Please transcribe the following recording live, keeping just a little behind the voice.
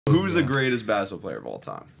Who's the greatest basketball player of all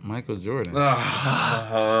time? Michael Jordan.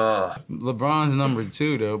 LeBron's number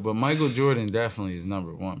 2 though, but Michael Jordan definitely is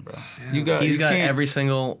number 1, bro. Yeah. He's got every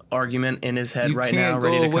single argument in his head right now,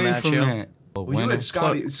 ready to come at you. That. Well, you had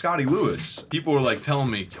Scotty Lewis. People were like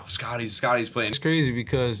telling me, yo, Scotty's playing. It's crazy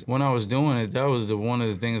because when I was doing it, that was one of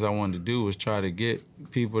the things I wanted to do was try to get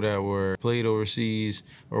people that were played overseas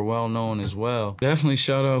or well known as well. Definitely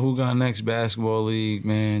shout out Who Got Next Basketball League,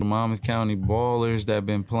 man. The Monmouth County ballers that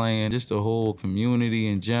been playing, just the whole community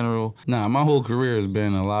in general. Nah, my whole career has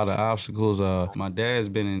been a lot of obstacles. My dad's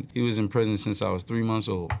he was in prison since I was 3 months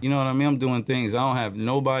old. You know what I mean? I'm doing things. I don't have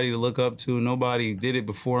nobody to look up to. Nobody did it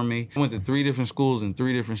before me. I went to 3 different schools in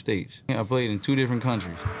 3 different states. I played in 2 different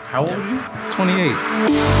countries. How old are you? 28.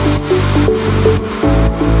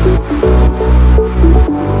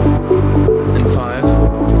 In 5,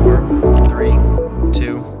 4, 3,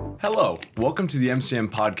 2. Hello, welcome to the MCM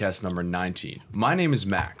podcast number 19. My name is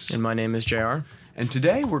Max. And my name is JR. And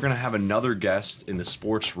today we're going to have another guest in the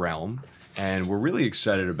sports realm. And we're really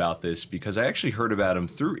excited about this because I actually heard about him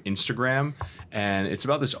through Instagram, and it's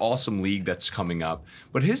about this awesome league that's coming up.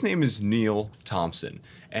 But his name is Neil Thompson,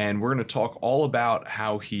 and we're going to talk all about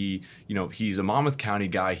how he's a Monmouth County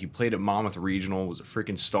guy. He played at Monmouth Regional, was a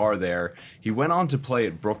freaking star there. He went on to play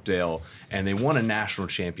at Brookdale, and they won a national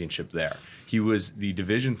championship there. He was the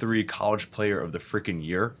Division III College Player of the freaking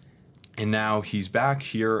year, and now he's back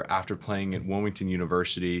here after playing at Wilmington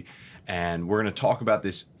University. And we're going to talk about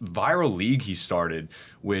this viral league he started,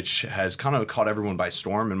 which has kind of caught everyone by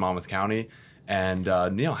storm in Monmouth County. And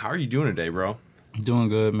Neil, how are you doing today, bro? Doing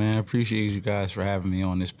good, man. I appreciate you guys for having me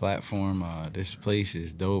on this platform. This place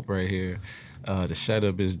is dope right here. The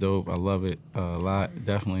setup is dope. I love it a lot.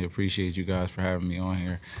 Definitely appreciate you guys for having me on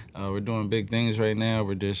here. We're doing big things right now.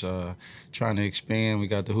 We're just trying to expand. We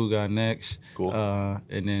got the Who Got Next. Cool.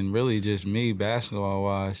 And then really just me,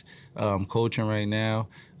 basketball-wise. I'm coaching right now.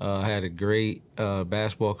 I had a great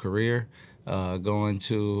basketball career. Going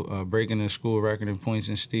to breaking the school record in points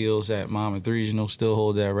and steals at Monmouth Regional. Still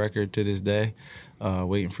hold that record to this day.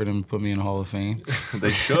 Waiting for them to put me in the Hall of Fame. They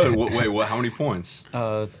should. Wait, how many points?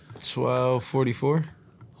 1244.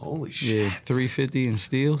 Holy shit. Yeah, 350 in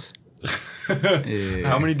steals. Yeah.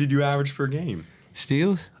 How many did you average per game?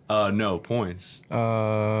 Steals? No, points.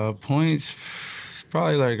 Points,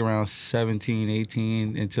 probably like around 17,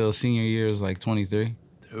 18 until senior year was like 23.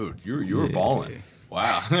 Dude, you were balling.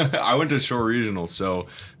 Wow. I went to Shore Regional, so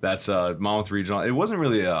that's Monmouth Regional. It wasn't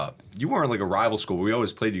really you weren't like a rival school, but we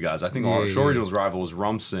always played you guys. I think Shore Regional's rival was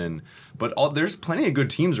Rumson, but there's plenty of good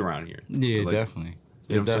teams around here. Yeah, definitely.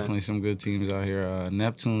 There's definitely some good teams out here.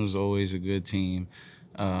 Neptune's always a good team.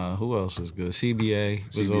 Who else was good? CBA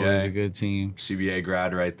was always a good team. CBA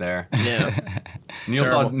grad right there. Yeah. Neil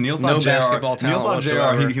thought no JR, basketball talent Neil thought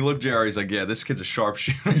whatsoever. JR, he looked JR, he's like, yeah, this kid's a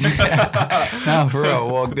sharpshooter. Nah, for real. I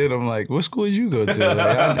walked in, I'm like, what school did you go to?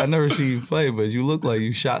 Like, I never seen you play, but you look like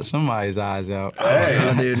you shot somebody's eyes out. Hey,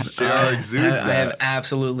 Oh, dude, JR exudes I have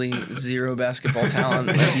absolutely zero basketball talent.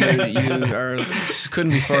 You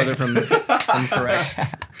couldn't be farther from correct.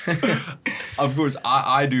 Of course,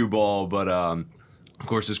 I do ball, but of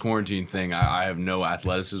course, this quarantine thing, I have no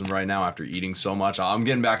athleticism right now after eating so much. I'm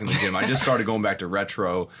getting back in the gym. I just started going back to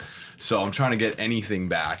retro, so I'm trying to get anything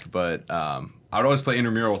back. But I would always play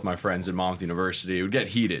intramural with my friends at Monmouth University. It would get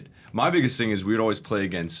heated. My biggest thing is we would always play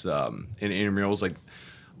against in intramurals. Like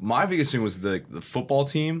my biggest thing was the football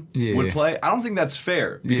team would play. I don't think that's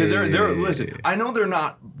fair because they're listen. I know they're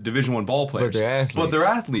not Division I ball players, but they're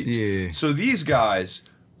athletes. Yeah. So these guys,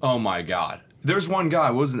 oh my God. There's one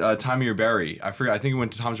guy, wasn't Tamir Berry. I forget. I think he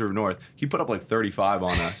went to Toms River North. He put up like 35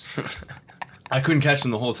 on us. I couldn't catch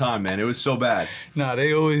them the whole time, man. It was so bad. Nah,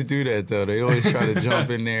 they always do that though. They always try to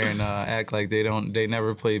jump in there and act like they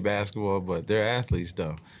never played basketball, but they're athletes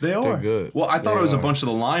though. They're good. Well, I thought it was a bunch of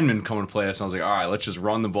the linemen coming to play us. And I was like, all right, let's just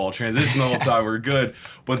run the ball, transition the whole time. We're good.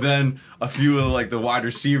 But then a few of like the wide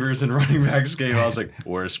receivers and running backs came. I was like,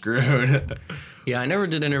 we're screwed. Yeah, I never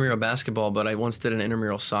did intramural basketball, but I once did an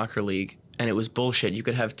intramural soccer league. And it was bullshit. You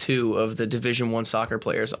could have 2 of the Division I soccer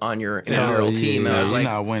players on your intramural team. And I was like,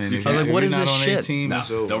 not winning. I was like, what is this shit? No,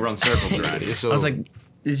 they'll run circles around you. I was like,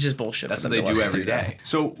 it's just bullshit. That's what they do every day.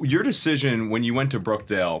 So your decision when you went to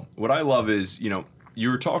Brookdale, what I love is, you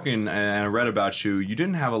were talking, and I read about you, you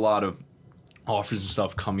didn't have a lot of offers and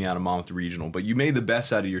stuff coming out of Monmouth Regional, but you made the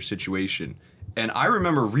best out of your situation. And I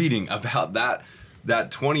remember reading about that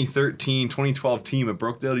 2013, 2012 team at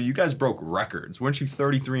Brookdale. You guys broke records. Weren't you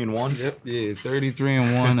 33-1? Yep, yeah,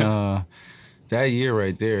 33-1. That year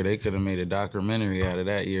right there, they could have made a documentary out of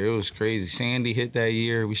that year. It was crazy. Sandy hit that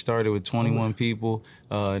year. We started with 21 people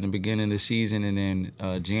in the beginning of the season, and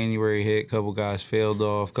then January hit. Couple guys failed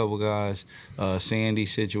off. Couple guys, Sandy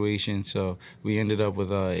situation. So we ended up with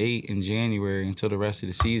 8 in January until the rest of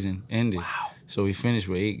the season ended. Wow. So we finished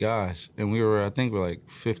with 8 guys, and we were, I think, we're like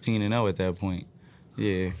 15-0 at that point.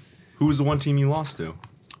 Yeah. Who was the one team you lost to?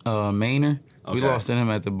 Manor. Okay. We lost to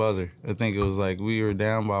him at the buzzer. I think it was like we were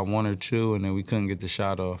down by 1 or 2, and then we couldn't get the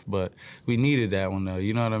shot off. But we needed that one, though.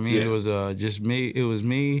 You know what I mean? Yeah. It was just me. It was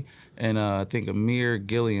me and I think Amir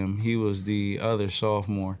Gilliam. He was the other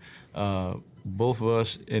sophomore. Both of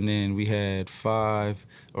us, and then we had 5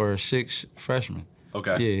 or 6 freshmen.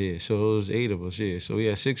 Okay. Yeah. So it was 8 of us, yeah. So we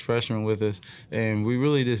had 6 freshmen with us, and we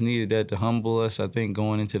really just needed that to humble us. I think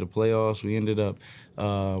going into the playoffs, we ended up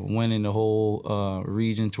winning the whole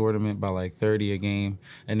region tournament by like 30 a game.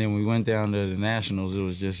 And then we went down to the nationals. It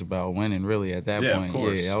was just about winning, really, at that point. Of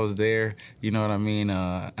course. Yeah, I was there. You know what I mean?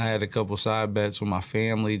 I had a couple side bets with my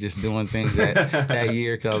family, just doing things that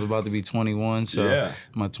year because I was about to be 21. So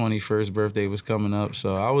my 21st birthday was coming up.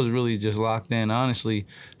 So I was really just locked in, honestly,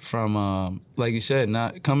 from, like you said,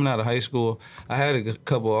 not coming out of high school. I had a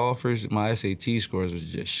couple offers. My SAT scores was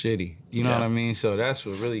just shitty. You know what I mean? So that's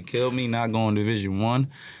what really killed me, not going to Division I.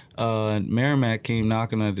 Merrimack came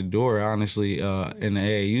knocking at the door, honestly, in the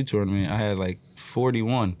AAU tournament. I had like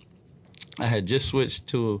 41. I had just switched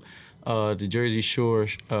to the Jersey Shore,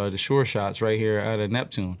 the Shore Shots right here out of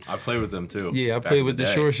Neptune. I played with them too. Yeah, I played with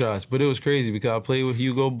the Shore Shots, but it was crazy because I played with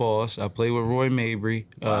Hugo Boss. I played with Roy Mabry,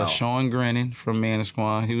 Sean Grennan from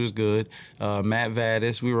Manasquan. He was good. Matt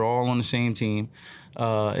Vaddis. We were all on the same team.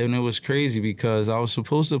 And it was crazy because I was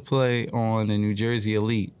supposed to play on the New Jersey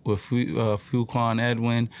Elite with Fuquan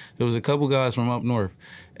Edwin. There was a couple guys from up north,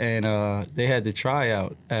 and they had the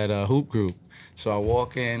tryout at a hoop group. So I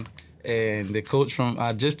walk in, and the coach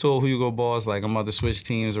I just told Hugo Boss, like, I'm about to switch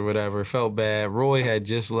teams or whatever. It felt bad. Roy had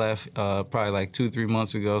just left probably like 2-3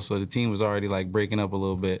 months ago, so the team was already like breaking up a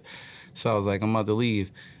little bit. So I was like, I'm about to leave.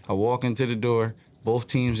 I walk into the door, both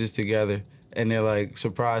teams is together. And they're like,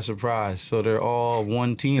 surprise, surprise. So they're all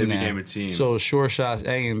one team now. They became a team. So Shore Shots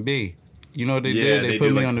A and B. You know what they did? They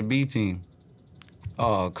put me on the B team.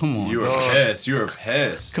 Oh, come on, You were dog. pissed. You were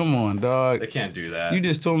pissed. Come on, dog. They can't do that. You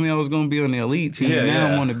just told me I was going to be on the elite team. Now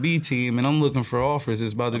I'm on the B team, and I'm looking for offers.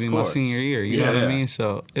 It's about to be my senior year. You know what I mean?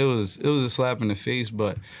 So it was a slap in the face.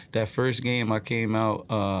 But that first game I came out,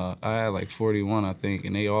 I had like 41, I think,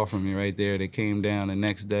 and they offered me right there. They came down the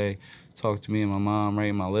next day, talked to me and my mom right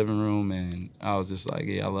in my living room, and I was just like,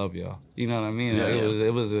 yeah, I love y'all. You know what I mean?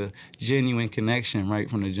 It was a genuine connection right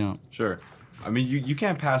from the jump. Sure. I mean, you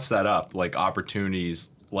can't pass that up, like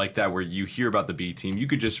opportunities like that where you hear about the B team. You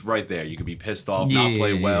could just right there, you could be pissed off, not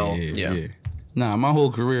play well. Yeah. Nah, my whole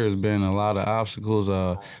career has been a lot of obstacles.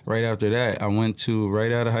 Right after that, I went to,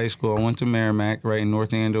 right out of high school, I went to Merrimack, right in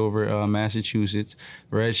North Andover, Massachusetts,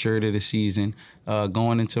 redshirted a season.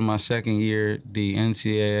 Going into my second year, the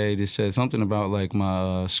NCAA just said something about like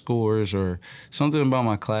my scores or something about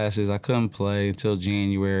my classes. I couldn't play until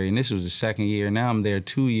January, and this was the second year. Now I'm there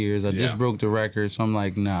 2 years. I just broke the record, so I'm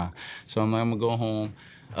like, nah. So I'm like, I'm going to go home.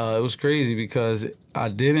 It was crazy because I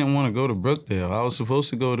didn't want to go to Brookdale. I was supposed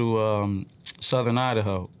to go to Southern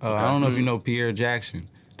Idaho. I don't know if you know Pierre Jackson.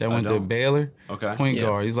 That went to Baylor. Point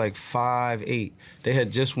guard. He's like 5'8". They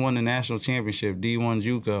had just won the national championship, D1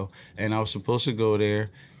 JUCO, and I was supposed to go there.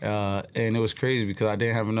 And it was crazy because I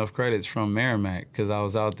didn't have enough credits from Merrimack because I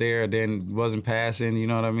was out there, wasn't passing. You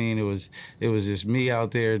know what I mean? It was just me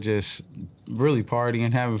out there just really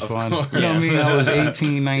partying, having fun. You know what I mean? I was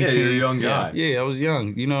 18, 19. Yeah, you're a young guy. Yeah, I was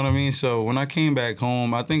young. You know what I mean? So when I came back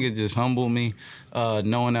home, I think it just humbled me,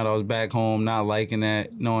 knowing that I was back home, not liking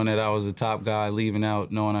that, knowing that I was a top guy, leaving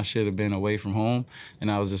out, knowing I should have been away from home.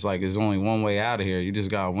 And I was just like, there's only one way out of here. You just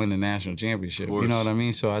got to win the national championship. You know what I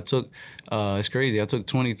mean? So I took, it's crazy, I took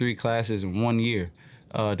 23 classes in 1 year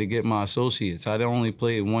to get my associates. I only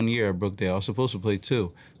played 1 year at Brookdale. I was supposed to play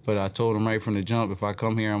 2. But I told them right from the jump, if I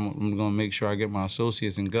come here, I'm going to make sure I get my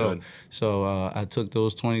associates and go. Good. So I took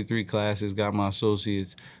those 23 classes, got my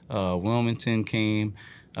associates. Wilmington came,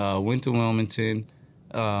 went to Wilmington.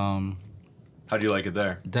 How do you like it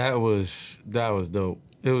there? That was dope.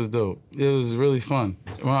 It was dope. It was really fun.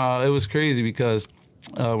 It was crazy because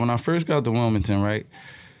when I first got to Wilmington, right,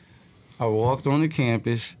 I walked on the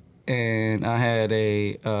campus, and I had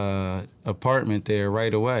a apartment there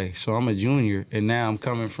right away. So I'm a junior, and now I'm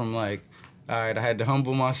coming from like, all right, I had to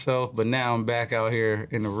humble myself, but now I'm back out here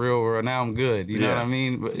in the real world. Now I'm good. You know what I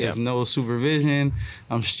mean? But there's no supervision.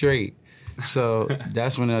 I'm straight. So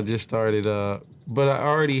that's when I just started but I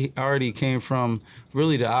already came from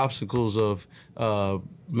really the obstacles of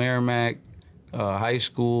Merrimack High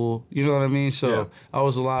School. You know what I mean? So I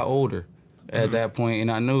was a lot older at that point,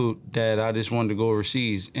 and I knew that I just wanted to go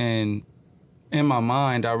overseas. And in my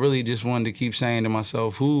mind, I really just wanted to keep saying to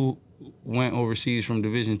myself, who went overseas from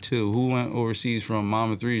Division II? Who went overseas from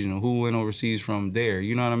Monmouth Regional? Who went overseas from there?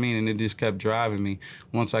 You know what I mean? And it just kept driving me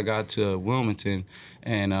once I got to Wilmington.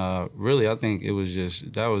 And really, I think it was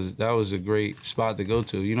just, that was a great spot to go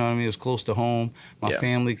to. You know what I mean? It was close to home. My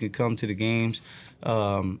family could come to the games.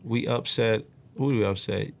 We upset, who did we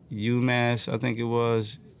upset? UMass, I think it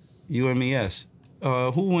was, UMES.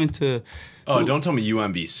 Who went to... Oh, don't tell me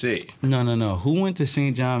UMBC. No. Who went to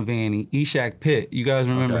St. John Vanny? Ishak Pitt. You guys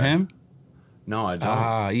remember him? No, I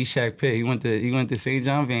don't. Ishak Pitt. He went to St.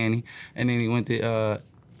 John Vanny, and then he went to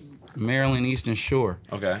Maryland Eastern Shore.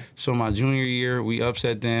 Okay. So my junior year, we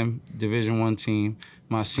upset them, Division I team.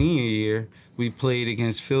 My senior year, we played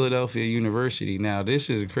against Philadelphia University. Now, this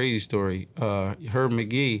is a crazy story. Herb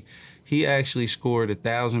McGee, he actually scored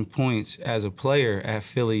 1,000 points as a player at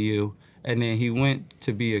Philly U, and then he went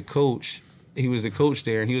to be a coach. He was the coach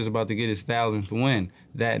there, and he was about to get his 1,000th win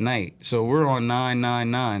that night. So we're on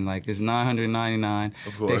 999, like it's 999.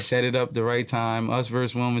 Of course. They set it up the right time. Us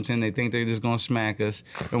versus Wilmington, they think they're just gonna smack us,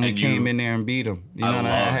 and we came in there and beat them. You know,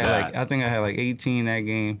 I think I had like 18 that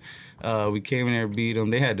game. We came in there and beat them.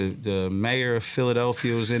 They had the mayor of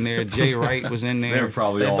Philadelphia was in there. Jay Wright was in there. They were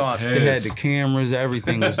probably all pissed. They had the cameras.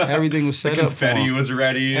 Everything was set the up. Confetti was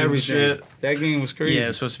ready. Everything. Shit. That game was crazy. Yeah,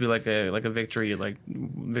 it's supposed to be like a victory,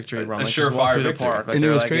 victory run. A Like just walk surefire through victory. the park. Like And it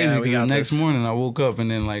they're was like, crazy yeah, because we the got next this. morning I woke up and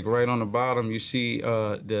then like right on the bottom you see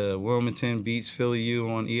the Wilmington beats Philly U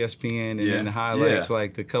on ESPN and then the highlights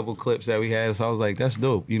like the couple clips that we had. So I was like, that's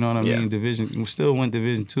dope. You know what I mean? We still went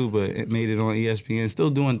Division II, but it made it on ESPN. Still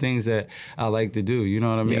doing things that I like to do. You know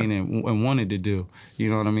what I mean? And wanted to do. You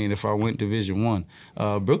know what I mean? If I went Division I,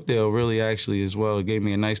 Brookdale really actually as well gave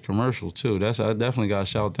me a nice commercial too. I definitely got to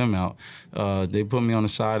shout them out. They put me on the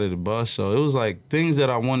side of the bus, so it was like things that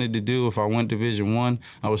I wanted to do. If I went Division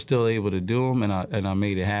I was still able to do them, and I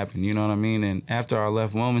made it happen. You know what I mean? And after I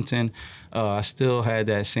left Wilmington, I still had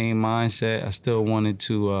that same mindset. I still wanted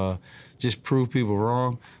to just prove people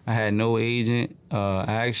wrong. I had no agent. I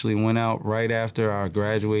actually went out right after I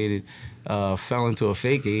graduated, fell into a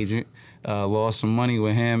fake agent, lost some money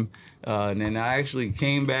with him. And then I actually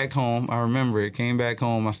came back home. I remember it. Came back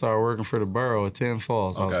home. I started working for the borough at 10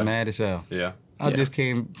 Falls. I was mad as hell. Yeah. I just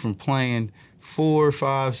came from playing 4,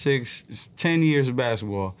 5, 6, 10 years of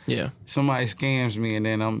basketball. Yeah. Somebody scams me, and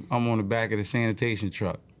then I'm on the back of the sanitation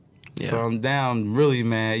truck. Yeah. So I'm down really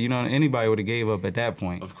mad. You know, anybody would have gave up at that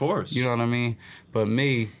point. Of course. You know what I mean? But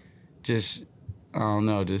me, just I don't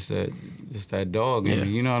know, just that dog in me.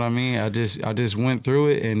 You know what I mean? I just went through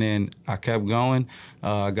it, and then I kept going.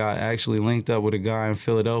 I got actually linked up with a guy in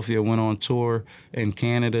Philadelphia, went on tour in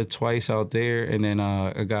Canada twice out there, and then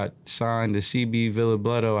I got signed to CB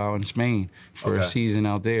Villabledo out in Spain for a season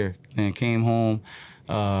out there. Then came home.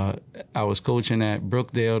 I was coaching at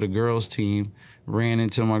Brookdale, the girls team, ran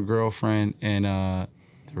into my girlfriend, and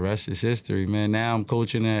the rest is history, man. Now I'm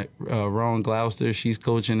coaching at Rowan Gloucester. She's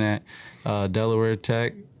coaching at Delaware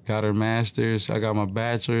Tech. Got her master's. I got my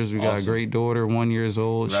bachelor's. We got a great daughter, 1 year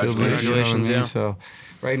old. Congratulations, you know So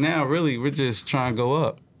right now, really, we're just trying to go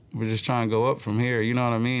up. We're just trying to go up from here, you know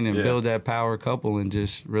what I mean? And build that power couple and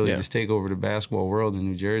just really just take over the basketball world in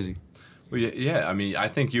New Jersey. Well, yeah, I mean, I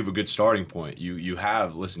think you have a good starting point. You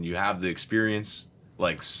have the experience.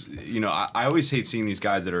 Like, you know, I always hate seeing these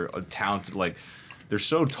guys that are talented, like, they're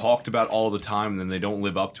so talked about all the time and then they don't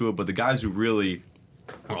live up to it. But the guys who really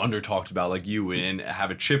are under talked about, like you, and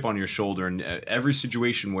have a chip on your shoulder in every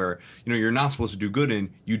situation where, you know, you're not supposed to do good in,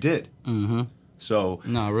 you did. Mm-hmm. So.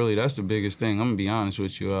 No, really, that's the biggest thing. I'm going to be honest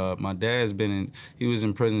with you. My dad's he was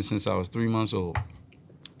in prison since I was 3 months old.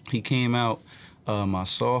 He came out my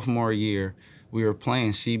sophomore year. We were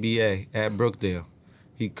playing CBA at Brookdale.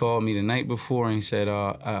 He called me the night before and he said,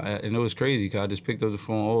 and it was crazy because I just picked up the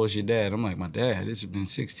phone, oh, it's your dad. I'm like, my dad, this has been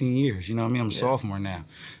 16 years. You know what I mean? I'm a sophomore now.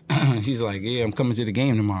 He's like, yeah, I'm coming to the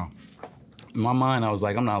game tomorrow. In my mind, I was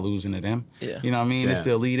like, I'm not losing to them. Yeah. You know what I mean? It's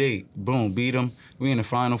the Elite Eight. Boom, beat them. We in the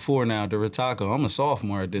Final Four now, the Ritako. I'm a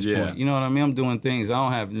sophomore at this point. You know what I mean? I'm doing things. I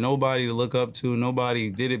don't have nobody to look up to.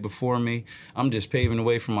 Nobody did it before me. I'm just paving the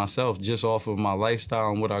way for myself just off of my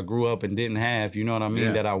lifestyle and what I grew up and didn't have, you know what I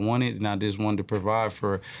mean, that I wanted. And I just wanted to provide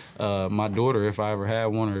for my daughter if I ever had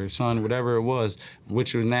one, or son, whatever it was,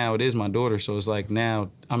 which was now it is my daughter. So it's like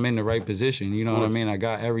now I'm in the right position. You know what I mean? I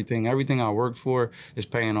got everything. Everything I worked for is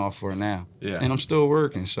paying off for it now. Yeah. And I'm still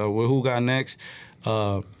working. So with Who Got Next,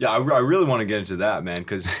 Yeah, I really want to get into that, man,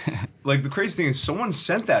 because like the crazy thing is someone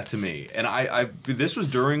sent that to me, and I this was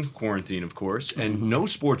during quarantine, of course, and no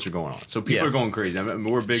sports are going on, so people are going crazy. I mean,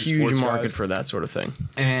 we're big huge sports market guys. for that sort of thing.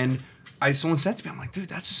 And someone said to me, I'm like, dude,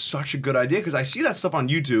 that's such a good idea, because I see that stuff on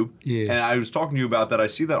YouTube, and I was talking to you about that. I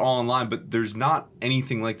see that all online, but there's not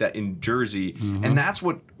anything like that in Jersey, and that's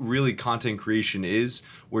what really content creation is,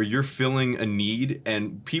 where you're filling a need,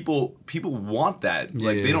 and people want that.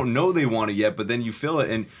 Like, they don't know they want it yet, but then you fill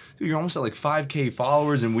it, and dude, you're almost at like 5K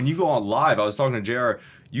followers, and when you go on live, I was talking to JR,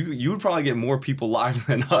 you would probably get more people live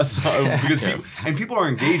than us because people are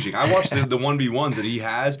engaging. I watched the 1v1s that he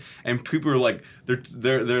has, and people are like, I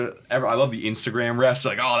love the Instagram refs,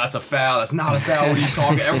 like, oh, that's a foul, that's not a foul, what are you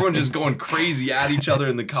talking? Everyone's just going crazy at each other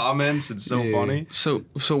in the comments. It's so funny. So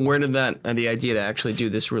where did the idea to actually do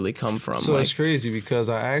this really come from? So it's crazy because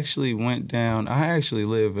I actually went down. I actually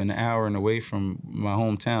live an hour and away from my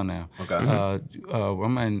hometown now. Okay.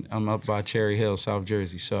 I'm up by Cherry Hill, South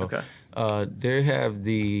Jersey. So. Okay. They have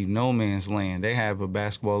the No Man's Land. They have a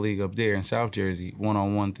basketball league up there in South Jersey,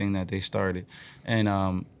 one-on-one thing that they started.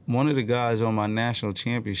 And one of the guys on my national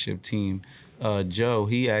championship team, Joe,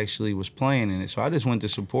 he actually was playing in it. So I just went to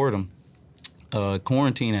support him.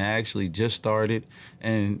 Quarantine had actually just started,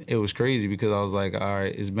 and it was crazy because I was like, all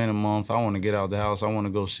right, it's been a month. I want to get out the house. I want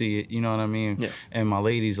to go see it. You know what I mean? Yeah. And my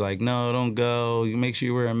lady's like, no, don't go. You make sure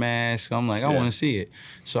you wear a mask. I'm like, I want to see it.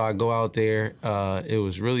 So I go out there. It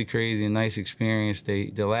was really crazy, a nice experience.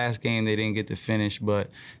 The last game they didn't get to finish, but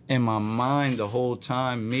in my mind the whole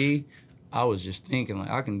time, I was just thinking, like,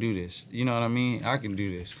 I can do this. You know what I mean? I can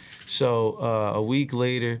do this. So a week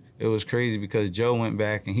later, it was crazy because Joe went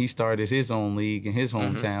back and he started his own league in his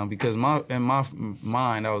hometown because in my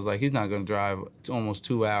mind, I was like, he's not going to drive almost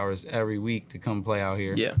 2 hours every week to come play out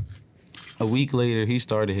here. Yeah. A week later, he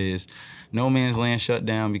started his. No Man's Land shut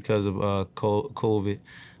down because of COVID.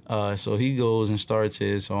 So he goes and starts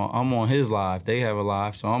his. So I'm on his live. They have a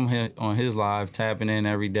live. So I'm on his live, tapping in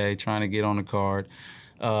every day, trying to get on the card.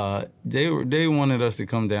 They wanted us to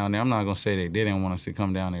come down there. I'm not gonna say they didn't want us to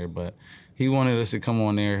come down there, but he wanted us to come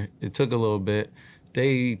on there. It took a little bit.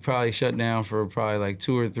 They probably shut down for probably like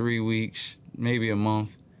 2 or 3 weeks, maybe a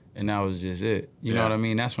month, and that was just it. You know what I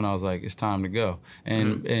mean? That's when I was like, it's time to go.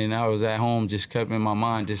 And and I was at home, just kept in my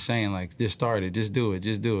mind, just saying like, just start it, just do it,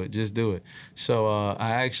 just do it, just do it. So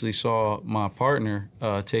I actually saw my partner,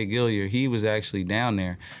 Tay Gillier. He was actually down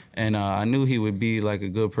there. And I knew he would be like a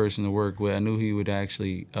good person to work with. I knew he would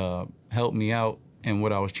actually help me out in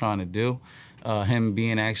what I was trying to do. Him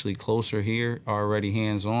being actually closer here, already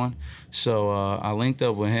hands-on. So I linked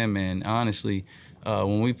up with him, and honestly,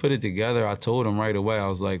 when we put it together, I told him right away, I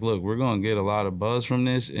was like, look, we're going to get a lot of buzz from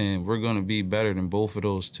this, and we're going to be better than both of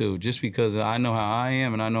those two. Just because I know how I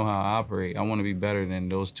am and I know how I operate, I want to be better than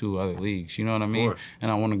those 2 other leagues. You know what I mean?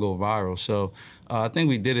 And I want to go viral. So I think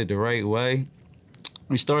we did it the right way.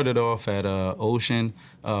 We started off at Ocean,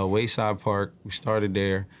 Wayside Park. We started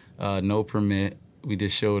there, no permit. We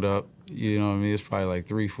just showed up. You know what I mean? It's probably like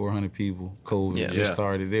 300-400 people. COVID just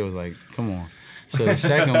started. It was like, come on. So the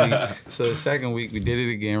second week, we did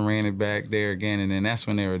it again, ran it back there again, and then that's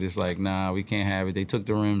when they were just like, nah, we can't have it. They took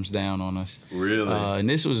the rims down on us. Really? And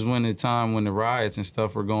this was when the time when the riots and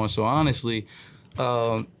stuff were going. So honestly,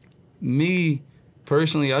 me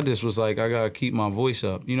personally, I just was like, I gotta keep my voice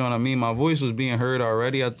up. You know what I mean? My voice was being heard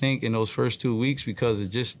already, I think, in those first 2 weeks because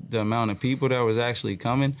of just the amount of people that was actually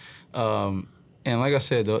coming. And like I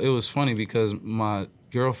said, though, it was funny because my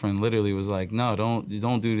girlfriend literally was like, no, don't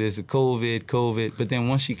do this, COVID. But then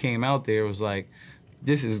once she came out there, it was like,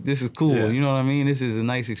 this is cool. Yeah. You know what I mean? This is a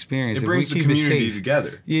nice experience. It brings the community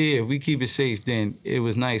together. Yeah, if we keep it safe, then it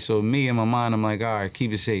was nice. So me in my mind, I'm like, all right,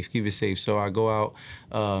 keep it safe. So I go out.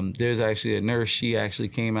 There's actually a nurse. She actually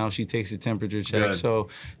came out. She takes a temperature check. Good. So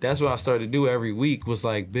that's what I started to do every week was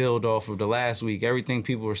like build off of the last week. Everything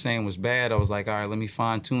people were saying was bad. I was like, all right, let me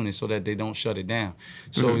fine tune it so that they don't shut it down.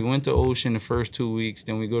 So we went to Ocean the first 2 weeks.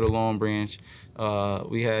 Then we go to Long Branch.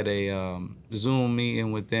 We had a Zoom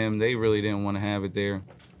meeting with them. They really didn't want to have it there.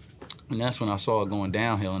 And that's when I saw it going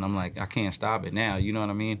downhill, and I'm like, I can't stop it now. You know what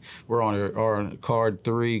I mean? We're on our card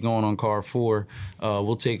 3, going on card 4.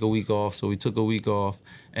 We'll take a week off. So we took a week off.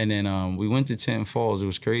 And then we went to Tinton Falls. It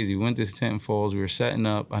was crazy. We went to Tinton Falls. We were setting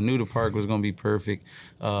up. I knew the park was going to be perfect.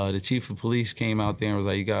 The chief of police came out there and was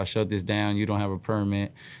like, you got to shut this down. You don't have a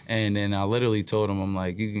permit. And then I literally told him, I'm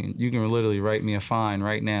like, you can literally write me a fine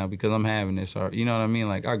right now because I'm having this. You know what I mean?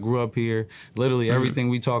 Like, I grew up here. Literally everything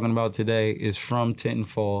we talking about today is from Tinton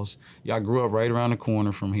Falls. I grew up right around the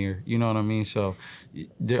corner from here. You know what I mean? So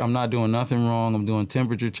I'm not doing nothing wrong. I'm doing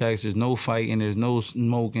temperature checks. There's no fighting. There's no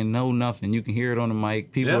smoking, no nothing. You can hear it on the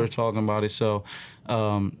mic. People are talking about it. So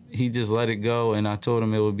he just let it go, and I told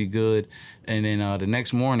him it would be good. And then the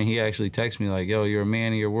next morning, he actually texted me like, yo, you're a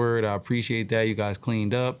man of your word. I appreciate that. You guys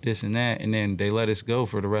cleaned up, this and that. And then they let us go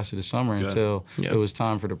for the rest of the summer until it was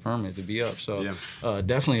time for the permit to be up. So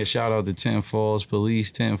definitely a shout out to Tenton Falls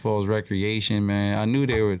Police, Tenton Falls Recreation, man. I knew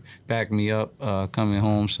they would back me up coming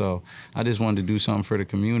home. So I just wanted to do something for the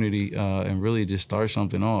community and really just start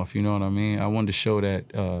something off. You know what I mean? I wanted to show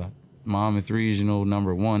that Monmouth Regional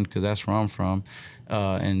 #1, because that's where I'm from.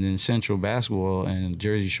 And then Central basketball and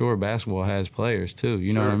Jersey Shore basketball has players too.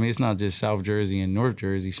 You know what I mean? It's not just South Jersey and North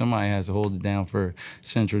Jersey. Somebody has to hold it down for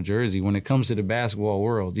Central Jersey when it comes to the basketball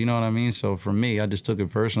world. You know what I mean? So for me, I just took it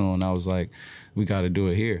personal and I was like, we got to do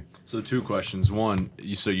it here. So 2 questions. One,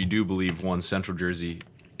 so you do believe Central Jersey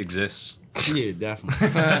exists? Yeah, definitely.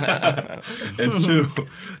 And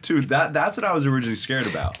two, that's what I was originally scared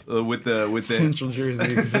about with the Central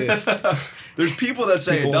Jersey exists. There's people that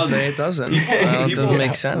say people it doesn't. Say it doesn't. Well, it doesn't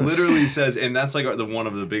make sense. Literally says, and that's like one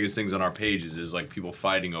of the biggest things on our pages is like people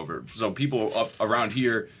fighting over it. So people up around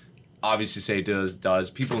here obviously say it does.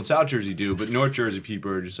 People in South Jersey do, but North Jersey people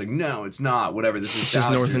are just like, no, it's not. Whatever. This is just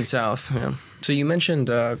North and South. Yeah. So you mentioned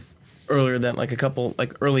earlier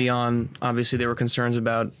that early on, obviously there were concerns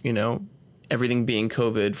about everything being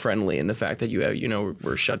COVID friendly and the fact that you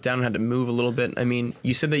were shut down and had to move a little bit. I mean,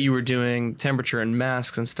 you said that you were doing temperature and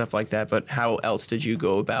masks and stuff like that, but how else did you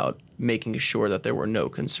go about making sure that there were no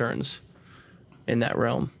concerns in that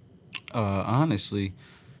realm? Honestly,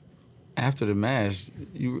 after the mask,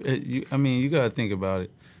 you got to think about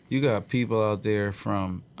it. You got people out there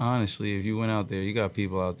honestly, if you went out there, you got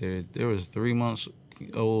people out there. There was 3 months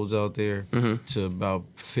olds out there to about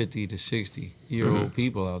 50 to 60-year-old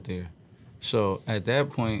people out there. So at that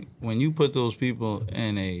point, when you put those people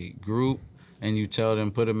in a group and you tell them,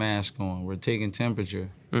 put a mask on, we're taking temperature,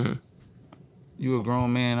 you a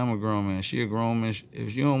grown man, I'm a grown man, she a grown man.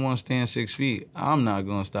 If you don't want to stand 6 feet, I'm not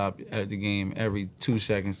going to stop at the game every 2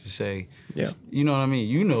 seconds to say, you know what I mean?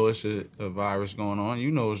 You know it's a virus going on. You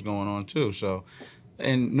know what's going on too. So,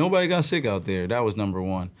 and nobody got sick out there. That was number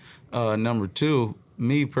one. Number two,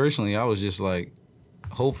 me personally, I was just like,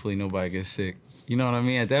 hopefully nobody gets sick. You know what I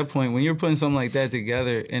mean? At that point, when you're putting something like that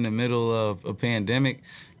together in the middle of a pandemic,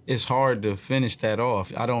 it's hard to finish that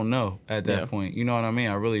off. I don't know at that point. You know what I mean?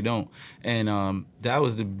 I really don't. And that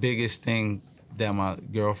was the biggest thing that my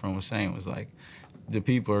girlfriend was saying was like, the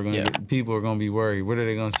people are gonna be worried. What are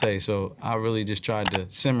they gonna say? So I really just tried to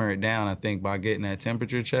simmer it down, I think, by getting that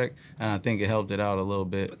temperature check, and I think it helped it out a little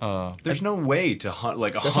bit. There's no way to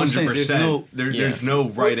 100%. There's no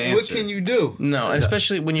right answer. What can you do? No, and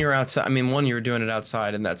especially when you're outside. I mean, one, you're doing it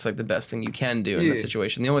outside, and that's like the best thing you can do in that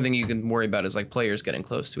situation. The only thing you can worry about is like players getting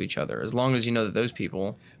close to each other. As long as you know that those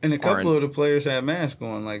people. And a couple of the players had masks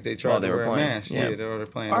on, like they tried to wear a mask. Yeah, they were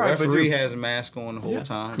playing. The referee has a mask on the whole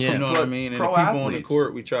time. You know what I mean? And the people on the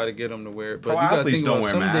court, we try to get them to wear it. But you got to think about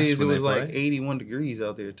some days it was like 81 degrees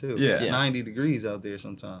out there too. 90 degrees out there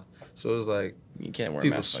sometimes. So it was like you can't wear a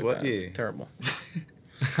mask like that. It's terrible.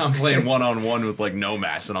 I'm playing one-on-one with like no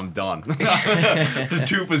mask and I'm done.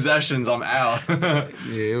 2 possessions, I'm out.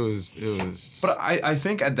 It was. But I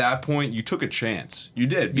think at that point you took a chance. You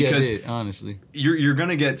did because I did, honestly, you're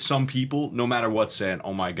gonna get some people, no matter what, saying,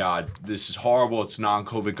 "Oh my God, this is horrible. It's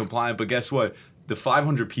non-COVID compliant." But guess what? The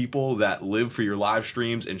 500 people that live for your live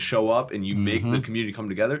streams and show up and you make the community come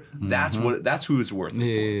together, that's who it's worth it for.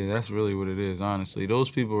 Yeah, that's really what it is, honestly. Those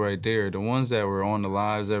people right there, the ones that were on the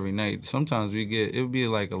lives every night, sometimes it would be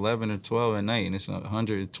like 11 or 12 at night and it's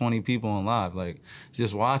 120 people on live, like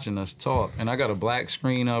just watching us talk. And I got a black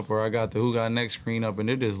screen up or I got the Who Got Next screen up and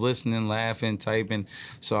they're just listening, laughing, typing.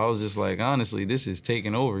 So I was just like, honestly, this is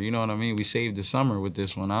taking over. You know what I mean? We saved the summer with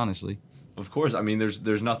this one, honestly. Of course, I mean,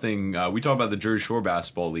 there's nothing. We talk about the Jersey Shore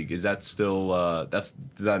Basketball League. Is that still did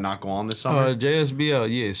that not go on this summer? JSBL,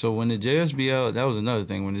 yeah. So when the JSBL, that was another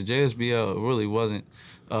thing. When the JSBL really wasn't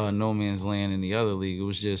no man's land in the other league. It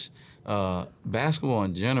was just basketball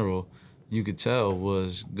in general. You could tell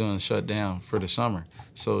was gonna shut down for the summer.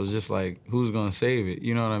 So it was just like, who's gonna save it?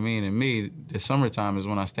 You know what I mean? And me, the summertime is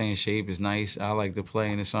when I stay in shape. It's nice. I like to play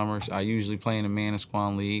in the summers. I usually play in the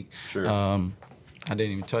Manasquan League. Sure. I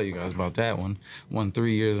didn't even tell you guys about that one. Won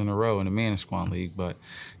 3 years in a row in the Manasquan League, but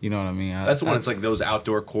you know what I mean. That's the one. It's like those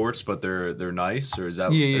outdoor courts, but they're nice, or is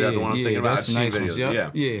that the one I'm thinking about? I've seen videos.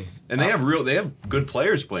 Yep. Yeah, and they have good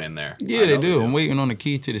players playing there. Yeah, they do. I'm waiting on the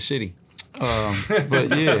key to the city.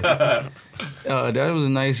 But yeah, that was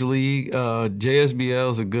a nice league.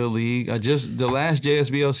 JSBL is a good league. The last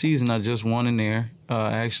JSBL season I just won in there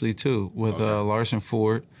actually too with Larson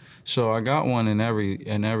Ford. So I got one in every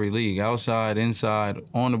league, outside, inside,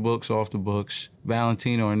 on the books, off the books,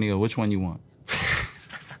 Valentino or Neil. Which one you want?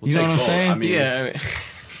 You know what I'm saying? I mean, Yeah.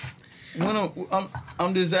 When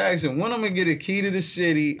I'm just asking, when I'm gonna get a key to the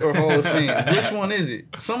city or Hall of Fame? Which one is it?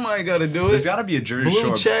 Somebody got to do it. There's got to be a Jersey blue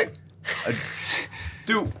Shore check.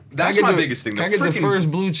 Dude, that's my biggest thing. Can I get the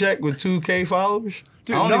first blue check with 2K followers?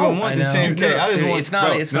 Dude, I don't even want the I know. 10K. I just want.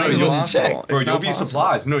 It's not even you want the possible. check. Bro, It's you'll not be possible.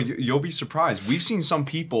 surprised. No, you'll be surprised. We've seen some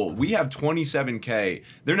people. We have 27K.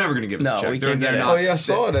 They're never gonna give us No, a check. we They're, can't they're get it. not. Oh yeah, I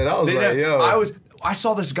saw that. I was like, yo. I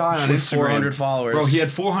saw this guy on With Instagram. 400 followers. Bro, he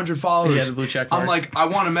had 400 followers. He had the blue check mark. I'm like, I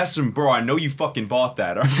want to mess him, bro. I know you fucking bought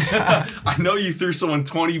that. I know you threw someone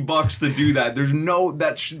 $20 to do that. There's no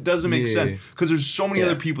doesn't make sense because there's so many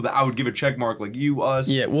other people that I would give a check mark, like you, us.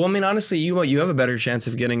 Yeah, well, I mean, honestly, you have a better chance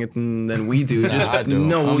of getting it than we do. Just I don't.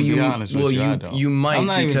 no, well, I'm you be honest with you, I don't. you might. I'm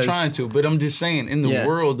not because, even trying to, but I'm just saying, in the Yeah.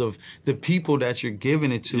 world of the people that you're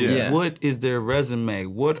giving it to, Yeah. what is their resume?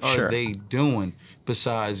 What are Sure. they doing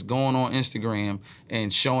besides going on Instagram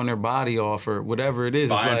and showing their body off or whatever it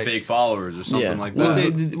is? It's Buying like, fake followers or something Yeah. like what,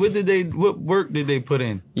 that. what work did they put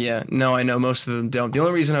in? Yeah, no, I know most of them don't. The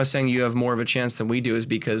only reason I was saying you have more of a chance than we do is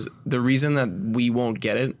because the reason that we won't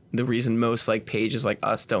get it, the reason most like pages like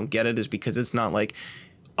us don't get it is because it's not like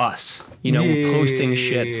us, posting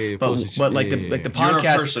shit. But like the You're a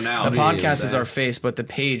podcast, personality, the is podcast is that. our face, but the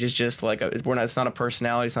page is just like it's not a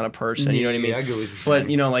personality, it's not a person. You know what I mean? Yeah, I get what you're But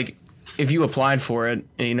saying. like. If you applied for it,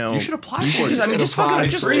 You should apply for it. I mean, just fucking,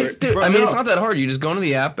 It's just, free. dude, Bro, I mean, no. it's not that hard. You just go into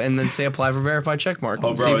the app and then say apply for verified checkmark. Oh,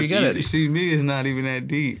 And bro, see if you it's get easy. it. See, me is not even that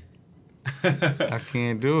deep. I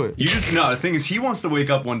can't do it. You just no. The thing is, he wants to wake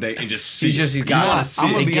up one day and just see. He's it. got You it. wanna see I'm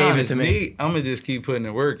it. gonna He be gave it honest. to me. I'm gonna just keep putting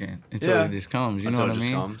the work in until Yeah. it just comes. You Until know it what I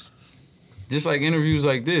just mean? comes. Just like interviews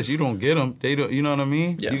like this, you don't get them. They don't. You know what I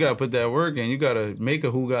mean? Yeah. You gotta put that work in. You gotta make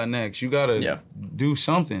a Who Got Next. You gotta do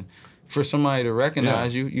something for somebody to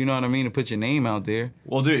recognize you. You know what I mean? To put your name out there.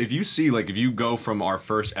 Well, dude, if you go from our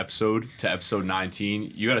first episode to episode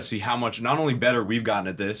 19, you got to see how much not only better we've gotten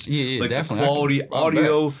at this, Yeah, like definitely. the quality,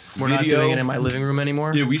 audio, We're video. not doing it in my living room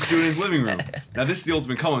anymore. Yeah, we used to do it in his living room. Now this is the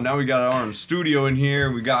ultimate come. Now we got our own studio in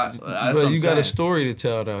here. We got. That's But what I'm you got a saying. story to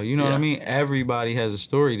tell, though. You know what I Yeah. mean? Everybody has a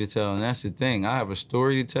story to tell, and that's the thing. I have a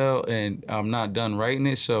story to tell, and I'm not done writing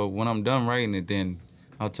it. So when I'm done writing it, then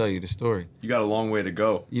I'll tell you the story. You got a long way to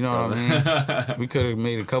go. You know what I mean? We could have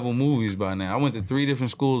made a couple movies by now. I went to 3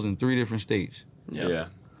 different schools in 3 different states. Yeah.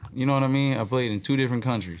 You know what I mean? I played in 2 different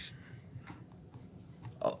countries.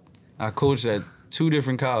 Oh. I coached at 2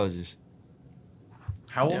 different colleges.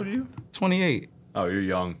 How old are you? 28. Oh, you're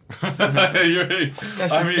young. That's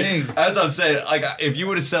the thing. As I'm saying, like if you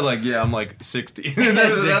would have said like, yeah, I'm like 60.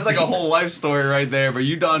 that's like a whole life story right there. But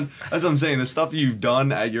you done. That's what I'm saying. The stuff you've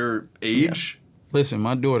done at your age. Listen,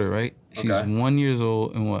 my daughter, right? She's Okay. 1 year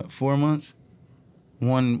old and what? 4 months?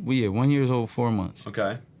 1 years old, 4 months.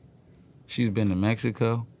 Okay. She's been to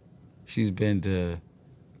Mexico. She's been to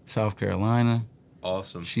South Carolina.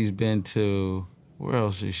 Awesome. She's been to, where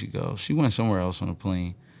else did she go? She went somewhere else on a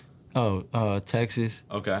plane. Oh, Texas.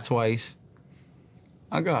 Okay. Twice.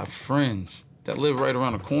 I got friends that live right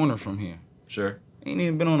around the corner from here. Sure. Ain't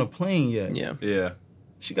even been on a plane yet. Yeah. Yeah.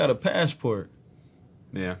 She got a passport.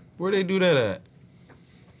 Yeah. Where they do that at?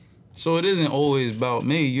 So it isn't always about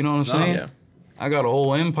me, you know what It's I'm not. saying? Yeah. I got a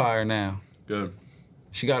whole empire now. Good.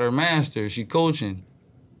 She got her master's. She coaching.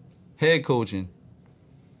 Head coaching.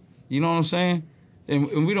 You know what I'm saying?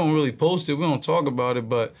 And we don't really post it. We don't talk about it.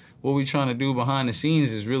 But what we trying to do behind the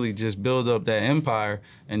scenes is really just build up that empire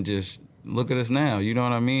and just look at us now. You know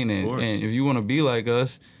what I mean? And if you want to be like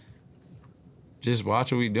us, just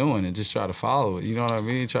watch what we doing and just try to follow it. You know what I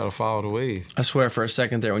mean? Try to follow the wave. I swear for a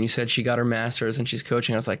second there, when you said she got her master's and she's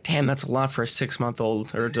coaching, I was like, damn, that's a lot for a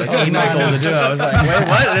 6-month-old or like 8-month-old to do. I was like, wait,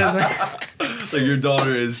 what? It is Like your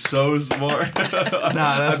daughter is so smart.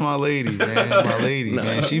 Nah, that's my lady, man. My lady,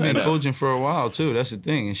 man. She been coaching for a while too. That's the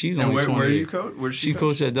thing, and she's And only where 28. you coach? Where She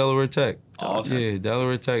coached at Delaware Tech. Awesome. Yeah,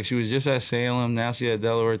 Delaware Tech. She was just at Salem. Now she at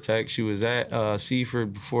Delaware Tech. She was at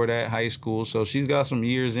Seaford before that, high school. So she's got some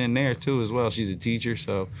years in there too as well. She's a teacher.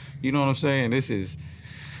 So you know what I'm saying? This is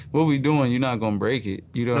what we doing. You're not gonna break it.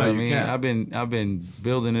 You know what I you mean? can't. I've been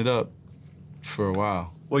building it up for a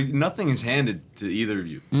while. Well, nothing is handed to either of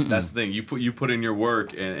you. That's the thing. You put in your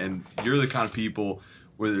work, and you're the kind of people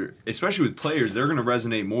where, especially with players, they're going to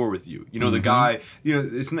resonate more with you. You know, the guy. You know,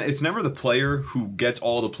 it's never the player who gets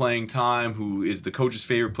all the playing time, who is the coach's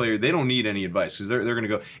favorite player. They don't need any advice because they're going to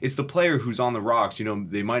go. It's the player who's on the rocks. You know,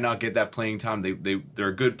 they might not get that playing time. They're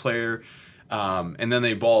a good player. And then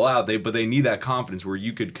they ball out. But they need that confidence where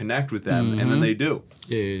you could connect with them, and then they do.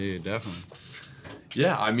 Yeah, definitely.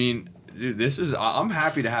 Yeah, I mean, Dude, I'm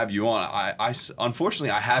happy to have you on. Unfortunately,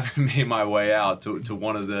 I haven't made my way out to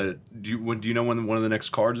one of the. Do you know when one of the next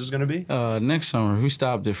cards is going to be? Next summer. We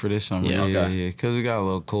stopped it for this summer. Yeah. Because it got a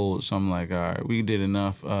little cold. So I'm like, all right, we did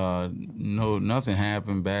enough. Nothing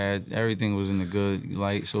happened bad. Everything was in a good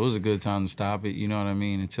light. So it was a good time to stop it. You know what I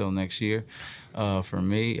mean? Until next year. For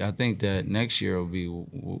me, I think that next year will be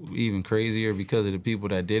even crazier because of the people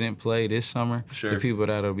that didn't play this summer. Sure. The people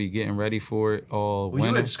that'll be getting ready for it all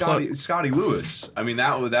winter. You had Scotty Lewis. I mean,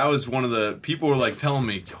 that was one of the people were like telling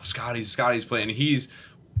me, yo, Scotty's playing. And he's,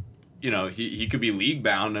 he could be league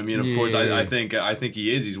bound. I mean, of course, I think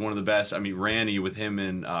he is. He's one of the best. I mean, Randy with him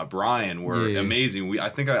and Brian were amazing. I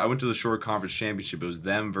think I went to the Short Conference Championship. It was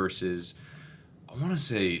them versus, I want to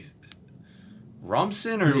say,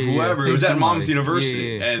 Rumson or whoever. It was at Monmouth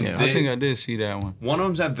University. And I think I did see that one. One of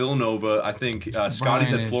them's at Villanova. I think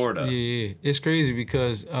Scotty's at Florida. Yeah. It's crazy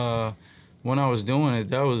because when I was doing it,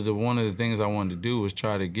 that was one of the things I wanted to do was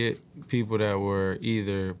try to get people that were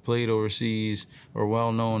either played overseas or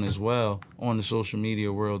well-known as well on the social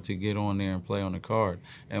media world to get on there and play on the card.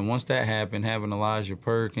 And once that happened, having Elijah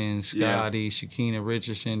Perkins, Scotty, Shakina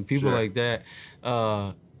Richardson, people like that,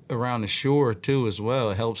 around the shore too as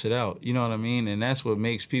well, it helps it out. You know what I mean? And that's what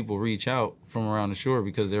makes people reach out from around the shore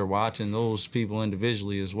because they're watching those people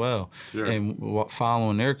individually as well and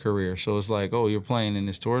following their career. So it's like, oh, you're playing in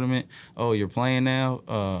this tournament. Oh, you're playing now.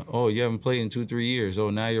 Oh, you haven't played in 2-3 years. Oh,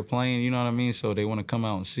 now you're playing. You know what I mean? So they want to come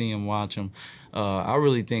out and see him, watch him. I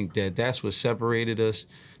really think that that's what separated us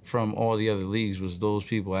from all the other leagues was those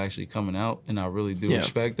people actually coming out, and I really do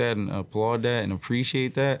respect that and applaud that and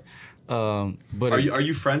appreciate that. But are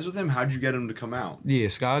you friends with him? How'd you get him to come out? Yeah,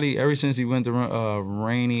 Scotty. Ever since he went to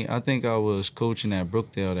Rainey, I think I was coaching at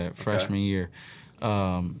Brookdale that freshman year,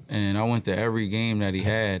 and I went to every game that he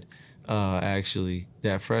had actually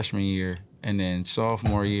that freshman year, and then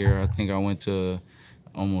sophomore year I think I went to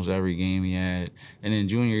almost every game he had, and then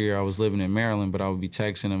junior year I was living in Maryland, but I would be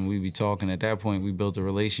texting him. We'd be talking. At that point, we built a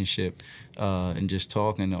relationship and just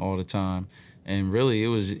talking all the time, and really it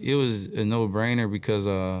was a no-brainer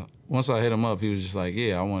because. Once I hit him up, he was just like,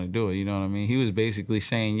 yeah, I want to do it. You know what I mean? He was basically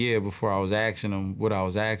saying yeah before I was asking him what I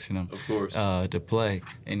was asking him of course. To play.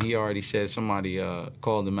 And he already said somebody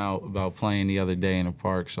called him out about playing the other day in the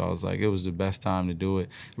park. So I was like, it was the best time to do it.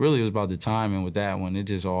 Really, it was about the timing with that one. It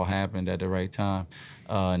just all happened at the right time.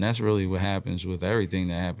 And that's really what happens with everything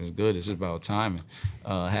that happens good. It's about timing.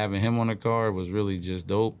 Having him on the card was really just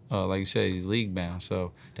dope. Like you said, he's league bound.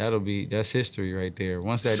 So that's history right there.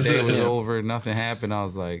 Once that day was over, nothing happened, I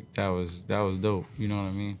was like, that was dope. You know what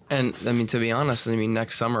I mean? And I mean, to be honest,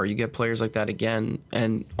 next summer you get players like that again,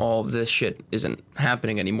 and all this shit isn't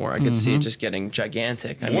happening anymore. I could see it just getting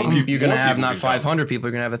gigantic. I mean, you're gonna have not 500 people,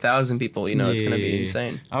 you're gonna have 1,000 people. You know, it's gonna be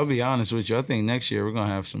insane. I'll be honest with you. I think next year we're gonna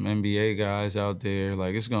have some NBA guys out there.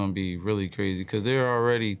 Like it's gonna be really crazy because they're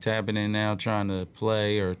already tapping in now, trying to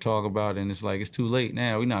play or talk about it, and it's like it's too late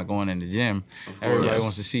now. We're not going in the gym. Everybody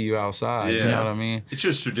wants to see you outside. You know what I mean? It's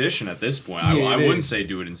just tradition at this point. I wouldn't say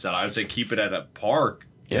do it inside. I would say keep it at a park.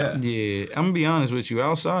 Yeah. I'm gonna be honest with you.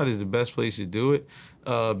 Outside is the best place to do it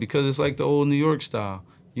because it's like the old New York style.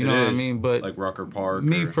 You know what I mean? But like Rucker Park.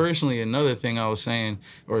 Me personally, another thing I was saying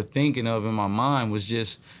or thinking of in my mind was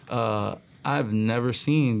just I've never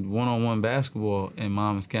seen one-on-one basketball in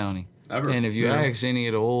Monmouth County. Ever. And if you ask any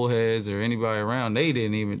of the old heads or anybody around,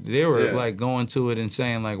 they were like going to it and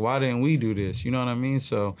saying like, why didn't we do this? You know what I mean?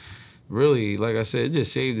 So really, like I said, it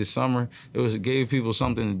just saved the summer. It gave people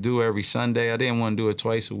something to do every Sunday. I didn't want to do it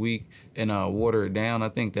twice a week and water it down. I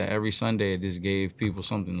think that every Sunday it just gave people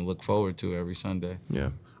something to look forward to every Sunday. Yeah.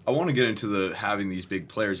 I want to get into having these big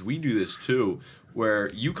players. We do this too, where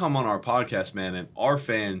you come on our podcast, man, and our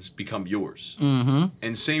fans become yours. Mm-hmm.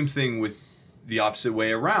 And same thing with the opposite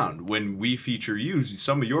way around. When we feature you,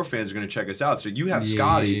 some of your fans are going to check us out. So you have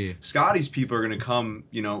Scotty. Yeah. Scotty's people are going to come,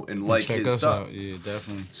 and like his stuff. Out. Yeah,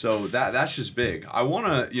 definitely. So that's just big. I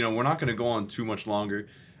want to, we're not going to go on too much longer.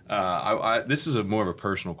 This is more of a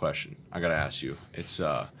personal question I got to ask you. It's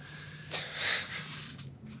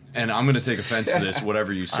and I'm going to take offense to this,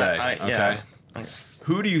 whatever you say. Okay. Yeah.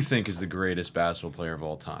 Who do you think is the greatest basketball player of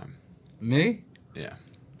all time? Me? Yeah.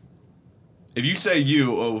 If you say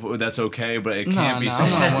you, that's okay, but it can't be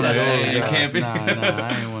someone. I'm not one of those it can't be.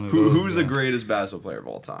 I ain't one of those. Who's the greatest basketball player of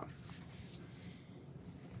all time?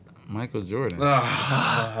 Michael Jordan.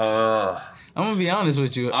 I'm gonna be honest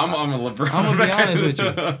with you. I'm a LeBron. I'm gonna be honest with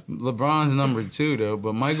you. LeBron's number 2 though,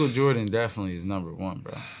 but Michael Jordan definitely is number 1,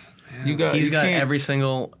 bro. He's got every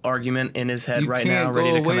single argument in his head right now,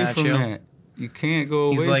 ready to come at you. You can't go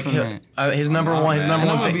away He's like from that. His number one. His number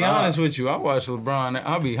And I'm one gonna thing. be honest with you. I watch LeBron.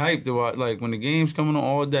 I'll be hyped to watch. Like when the game's coming on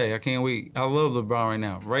all day. I can't wait. I love LeBron right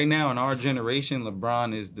now. Right now in our generation,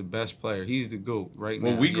 LeBron is the best player. He's the GOAT right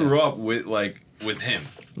now. Well, we grew up with him.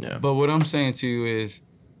 Yeah. But what I'm saying to you is,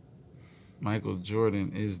 Michael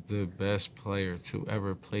Jordan is the best player to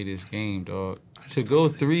ever play this game, dog.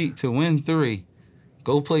 To win 3,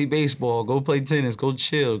 go play baseball, go play tennis, go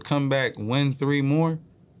chill, come back, win 3 more.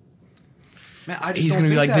 Man, I just He's don't gonna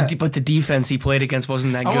be think like, that. but the defense he played against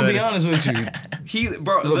wasn't that I'm good. gonna be honest with you.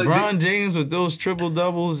 LeBron James with those triple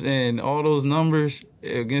doubles and all those numbers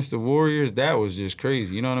against the Warriors, that was just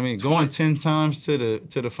crazy. You know what I mean? Going 10 times to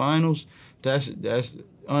the finals, that's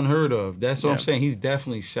unheard of. That's what I'm saying. He's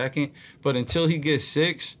definitely second, but until he gets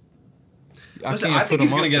 6, I think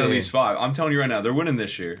he's gonna get at least 5. I'm telling you right now, they're winning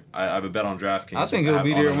this year. I have a bet on DraftKings. I think he'll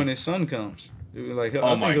be there when his son comes. Like,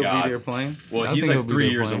 I think he'll be there playing. Well, he's like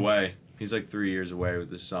 3 years away. He's like 3 years away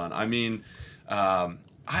with his son. I mean,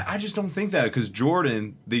 I just don't think that because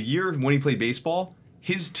Jordan, the year when he played baseball,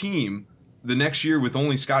 his team, the next year with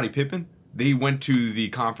only Scottie Pippen, they went to the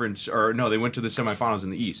conference, they went to the semifinals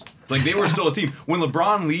in the East. Like, they were still a team. When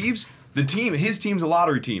LeBron leaves, his team's a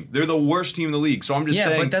lottery team. They're the worst team in the league. So I'm just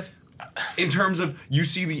saying, but that's in terms of you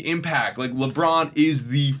see the impact, like LeBron is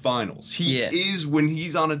the finals. He is, when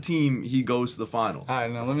he's on a team, he goes to the finals. All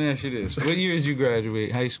right, now let me ask you this. What year did you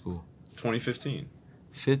graduate high school? 2015.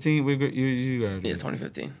 15? What year did you graduate? Yeah,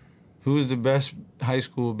 2015. Who was the best high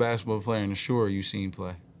school basketball player in the Shore you seen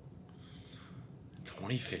play?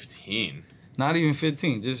 2015. Not even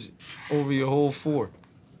 15, just over your whole 4.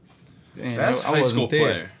 Man, Best high school there.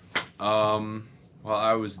 player. Well,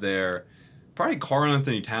 I was there. Probably Karl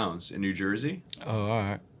Anthony Towns in New Jersey. Oh, all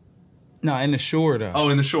right. No, in the Shore, though. Oh,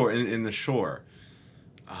 in the Shore. In the Shore.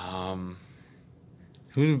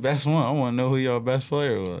 Who's the best one? I want to know who y'all best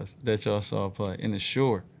player was that y'all saw play in the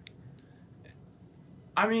Shore.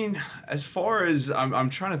 I mean, as far as I'm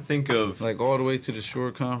trying to think of, Like all the way to the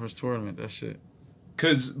Shore Conference tournament. That's it.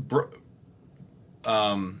 because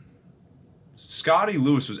Scotty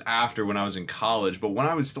Lewis was after when I was in college, but when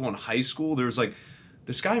I was still in high school, there was like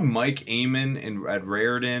this guy Mike Amon at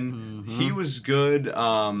Raritan. He was good.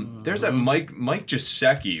 There's that Mike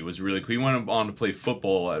Jasecki was really cool. He went on to play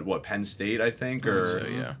football at Penn State, I think, or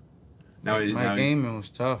yeah. Mike Amon was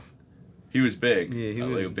tough. He was big. Yeah, he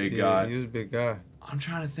like was a big guy. He was a big guy. I'm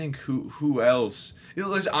trying to think who else. You know,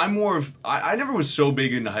 listen, I'm more of I never was so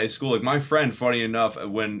big into high school. Like my friend, funny enough,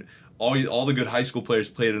 when all the good high school players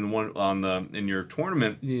played in your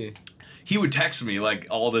tournament. Yeah. He would text me like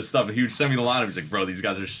all this stuff. He would send me the lineup. He's like, "Bro, these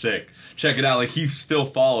guys are sick. Check it out." Like he still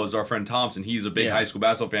follows our friend Thompson. He's a big high school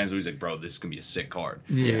basketball fan, so he's like, "Bro, this is gonna be a sick card."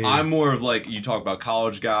 Yeah. I'm more of like you talk about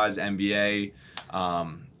college guys, NBA.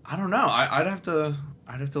 I don't know. I'd have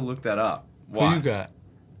to look that up. Why? Who you got?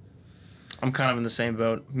 I'm kind of in the same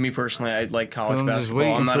boat. Me personally, I like college I'm just basketball.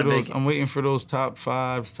 waiting I'm not for a those. big. I'm waiting for those top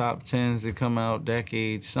 5s, top 10s to come out.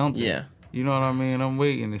 Decades, something. Yeah. You know what I mean? I'm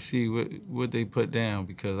waiting to see what they put down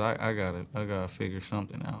because I gotta figure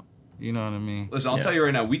something out. You know what I mean? Listen, I'll tell you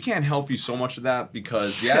right now, we can't help you so much with that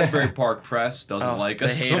because the Asbury Park Press doesn't like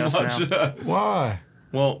us they hate so us much. now. Why?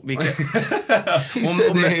 Well, because He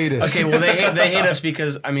said they hate us. okay, well they hate us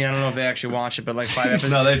because I mean I don't know if they actually watch it, but like 5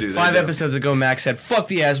 episodes. No, they do. Five episodes ago, Max said, "Fuck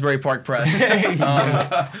the Asbury Park Press."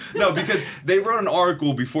 No, because they wrote an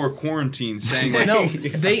article before quarantine saying like, No,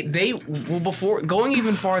 well before going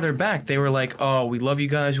even farther back, they were like, "Oh, we love you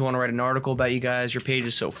guys. We want to write an article about you guys. Your page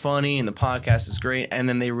is so funny, and the podcast is great." And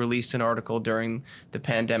then they released an article during the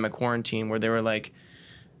pandemic quarantine where they were like,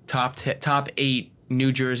 top 8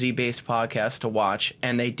 New Jersey-based podcasts to watch,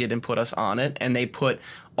 and they didn't put us on it, and they put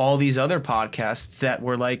all these other podcasts that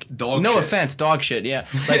were like, dog no shit. offense, dog shit, yeah,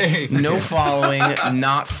 like no following,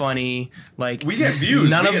 not funny, like we get views,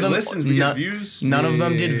 none we of get them, listens, we get views. None of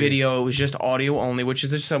them did video. It was just audio only, which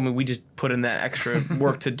is just something we just put in that extra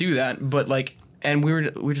work to do that. But like, and we were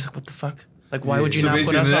just like, what the fuck? Like, why would you not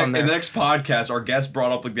put us on there? In the next podcast, our guest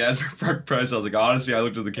brought up like the Asbury Park Press. I was like, honestly, I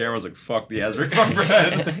looked at the camera. I was like, "Fuck the Asbury Park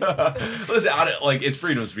Press." Listen, it's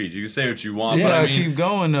freedom of speech. You can say what you want. Yeah, but I mean, keep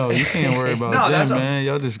going though. You can't worry about them, man.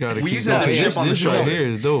 Y'all just gotta we keep use it as a going. chip on the This right shoulder. here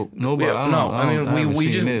is dope. Nobody. I haven't we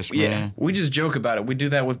seen just this, man. we just joke about it. We do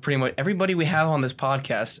that with pretty much everybody we have on this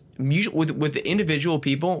podcast. With the individual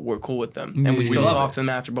people, we're cool with them, and we still love talk it. to them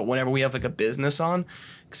after. But whenever we have like a business on,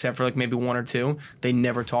 except for like maybe one or two, they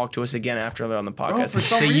never talk to us again after they're on the podcast. For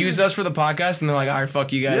some they reason, use us for the podcast, and they're like, all right,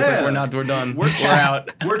 fuck you guys. Yeah. Like, we're done. We're out.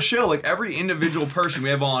 We're chill. Like every individual person we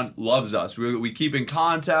have on loves us. We keep in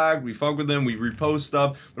contact. We fuck with them. We repost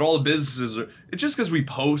stuff. But all the businesses are. It's just because we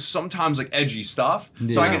post sometimes like edgy stuff.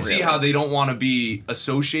 Yeah. So I can see how they don't want to be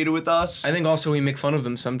associated with us. I think also we make fun of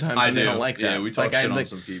them sometimes. And they don't like that. Yeah, we talk shit on like,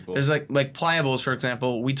 some people. There's like Pliables, for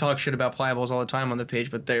example. We talk shit about Pliables all the time on the page,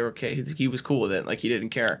 but they were okay. He was cool with it. Like he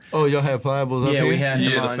didn't care. Oh, y'all had Pliables up Yeah, here? we had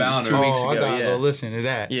him the on founder. 2 weeks ago. I gotta yeah. go listen to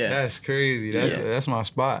that. Yeah. That's crazy. That's my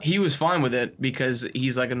spot. He was fine with it because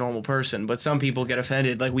he's like a normal person, but some people get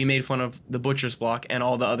offended. Like we made fun of the Butcher's Block, and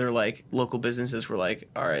all the other like local businesses were like,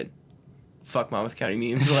 "All right, fuck Monmouth County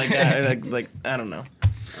memes." Like I don't know.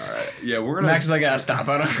 All right. Yeah, we're gonna. Max is like, stop!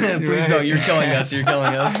 I don't. Please Right. don't. You're killing us. You're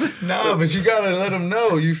killing us. No, but you gotta let them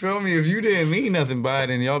know. You feel me? If you didn't mean nothing by it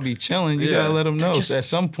and y'all be chilling, you gotta let them know at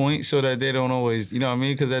some point so that they don't always, you know what I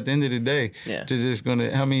mean? Because at the end of the day, they're just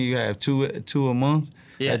gonna. How many you have? Two a month.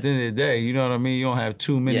 Yeah. At the end of the day, you know what I mean? You don't have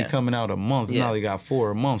too many coming out a month. Now they got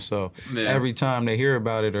 4 a month. So every time they hear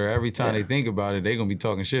about it or every time they think about it, they're going to be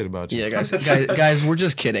talking shit about you. Yeah, guys, we're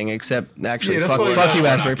just kidding, except actually, fuck you,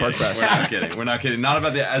 Asbury Park Press. We're not kidding. We're not kidding. Not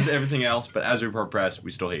about as everything else, but Asbury Park Press,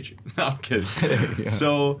 we still hate you. No, I'm kidding.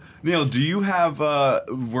 So, Neil, do you have,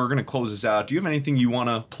 we're going to close this out. Do you have anything you want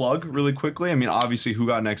to plug really quickly? I mean, obviously, Who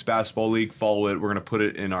Got Next Basketball League, follow it. We're going to put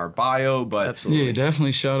it in our bio, but. Absolutely. Yeah,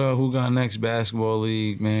 definitely shout out Who Got Next Basketball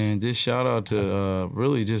League, man. This shout out to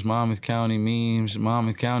really just Monmouth County memes,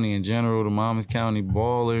 Monmouth County in general, the Monmouth County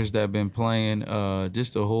ballers that have been playing,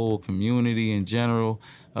 just the whole community in general.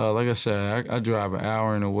 Like I said, I drive an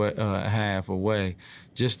hour and a half away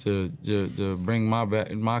just to bring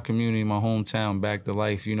my community, my hometown back to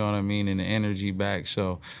life, you know what I mean, and the energy back.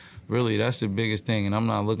 So really that's the biggest thing, and I'm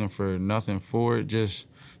not looking for nothing for it, just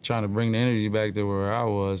trying to bring the energy back to where I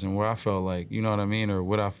was and where I felt like, you know what I mean, or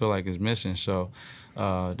what I feel like is missing. So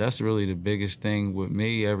that's really the biggest thing with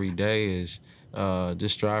me every day is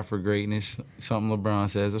just strive for greatness. Something LeBron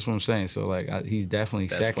says. That's what I'm saying. So like he's definitely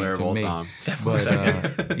Best second player to of all me. time.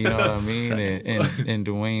 But you know what I mean. And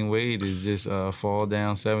Dwayne Wade is just fall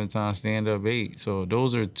down 7 times, stand up 8. So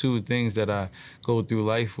those are 2 things that I go through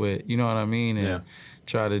life with. You know what I mean. And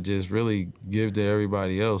try to just really give to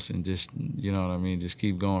everybody else and just, you know what I mean, just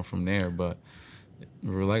keep going from there. But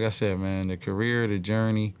like I said, man, the career, the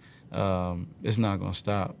journey, it's not gonna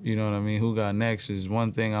stop. You know what I mean? Who Got Next is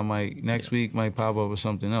one thing. I might next week might pop up with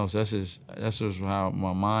something else. That's just how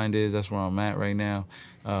my mind is. That's where I'm at right now,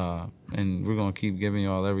 and we're gonna keep giving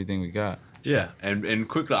y'all everything we got. Yeah, and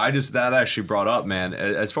quickly, that actually brought up, man,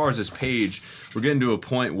 as far as this page, we're getting to a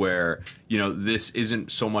point where, you know, this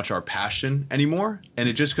isn't so much our passion anymore. And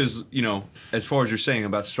it just because, you know, as far as you're saying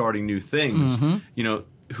about starting new things, you know,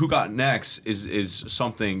 Who Got Next is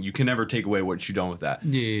something you can never take away what you've done with that.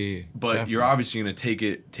 Yeah. But definitely. you're obviously going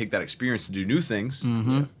to take that experience to do new things. You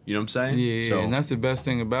know what I'm saying? Yeah, so, and that's the best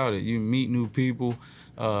thing about it. You meet new people,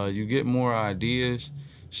 you get more ideas.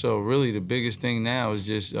 So really the biggest thing now is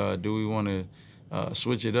just do we want to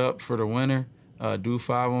switch it up for the winter? Do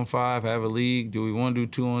 5-on-5, have a league? Do we want to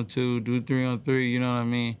do 2-on-2, do 3-on-3? You know what I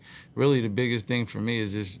mean? Really the biggest thing for me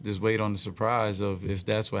is just wait on the surprise of if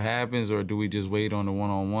that's what happens, or do we just wait on the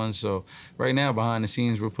 1-on-1? So right now behind the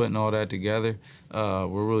scenes we're putting all that together.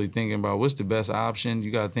 We're really thinking about what's the best option. You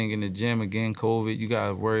got to think in the gym, again, COVID, you got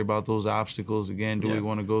to worry about those obstacles. Again, do we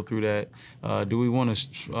want to go through that? Do we want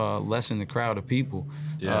to lessen the crowd of people?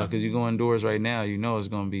 Because you go indoors right now, you know it's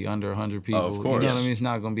going to be under 100 people. Of course. You know what I mean? It's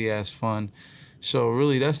not going to be as fun. So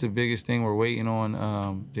really that's the biggest thing we're waiting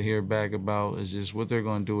on to hear back about is just what they're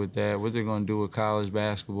going to do with that, what they're going to do with college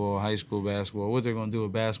basketball, high school basketball, what they're going to do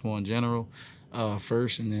with basketball in general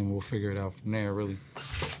first, and then we'll figure it out from there, really.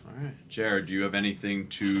 all right. Jared, do you have anything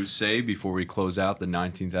to say before we close out the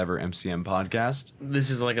 19th ever MCM podcast? This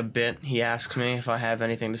is like a bit. He asks me if I have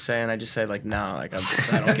anything to say, and I just say like, nah, like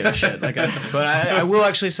I don't give a shit. But I will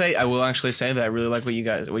actually say that I really like what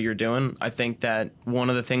you're doing. I think that one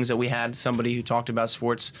of the things that we had somebody who talked about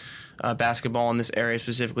sports, basketball in this area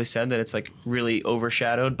specifically said that it's like really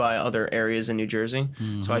overshadowed by other areas in New Jersey.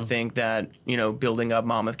 Mm-hmm. So I think that, you know, building up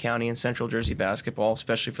Monmouth County and Central Jersey basketball,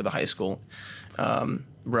 especially for the high school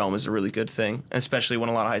realm, is a really good thing, especially when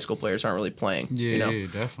a lot of high school players aren't really playing. Yeah, you know? yeah,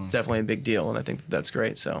 definitely. It's definitely a big deal, and I think that's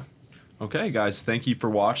great. So. Okay, guys, thank you for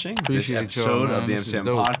watching Appreciate this episode y'all, of the this MCM is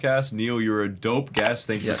dope. podcast. Neil, you're a dope guest.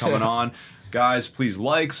 Thank you for coming on. Guys, please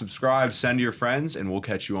like, subscribe, send to your friends, and we'll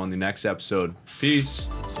catch you on the next episode. Peace.